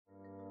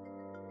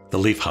The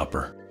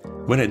leafhopper.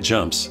 When it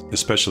jumps,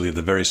 especially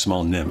the very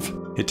small nymph,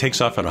 it takes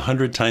off at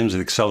 100 times the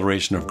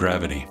acceleration of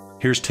gravity.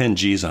 Here's 10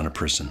 G's on a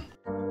person.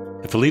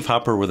 If a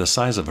leafhopper were the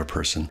size of a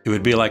person, it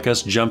would be like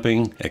us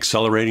jumping,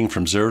 accelerating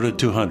from 0 to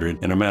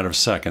 200 in a matter of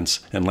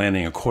seconds and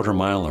landing a quarter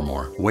mile or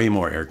more. Way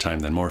more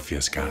airtime than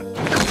Morpheus got.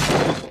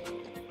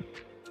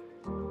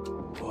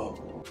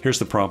 Here's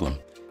the problem.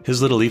 His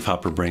little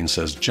leafhopper brain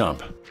says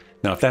jump.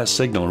 Now if that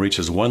signal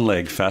reaches one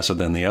leg faster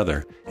than the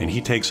other, and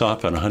he takes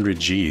off at 100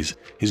 G's,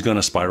 he's going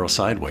to spiral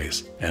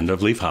sideways. End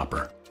of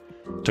leafhopper.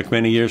 Took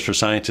many years for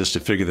scientists to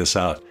figure this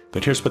out,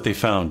 but here's what they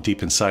found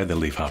deep inside the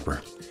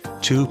leafhopper.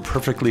 2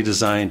 perfectly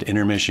designed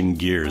intermission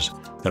gears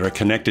that are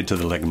connected to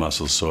the leg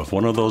muscles, so if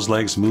one of those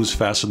legs moves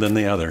faster than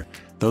the other,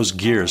 those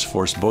gears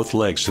force both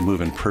legs to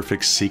move in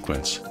perfect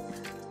sequence.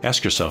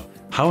 Ask yourself,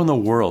 how in the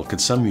world could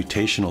some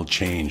mutational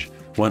change,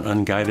 one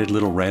unguided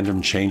little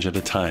random change at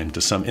a time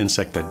to some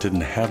insect that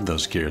didn't have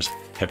those gears,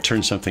 have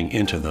turned something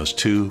into those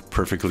 2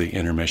 perfectly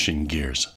intermeshing gears?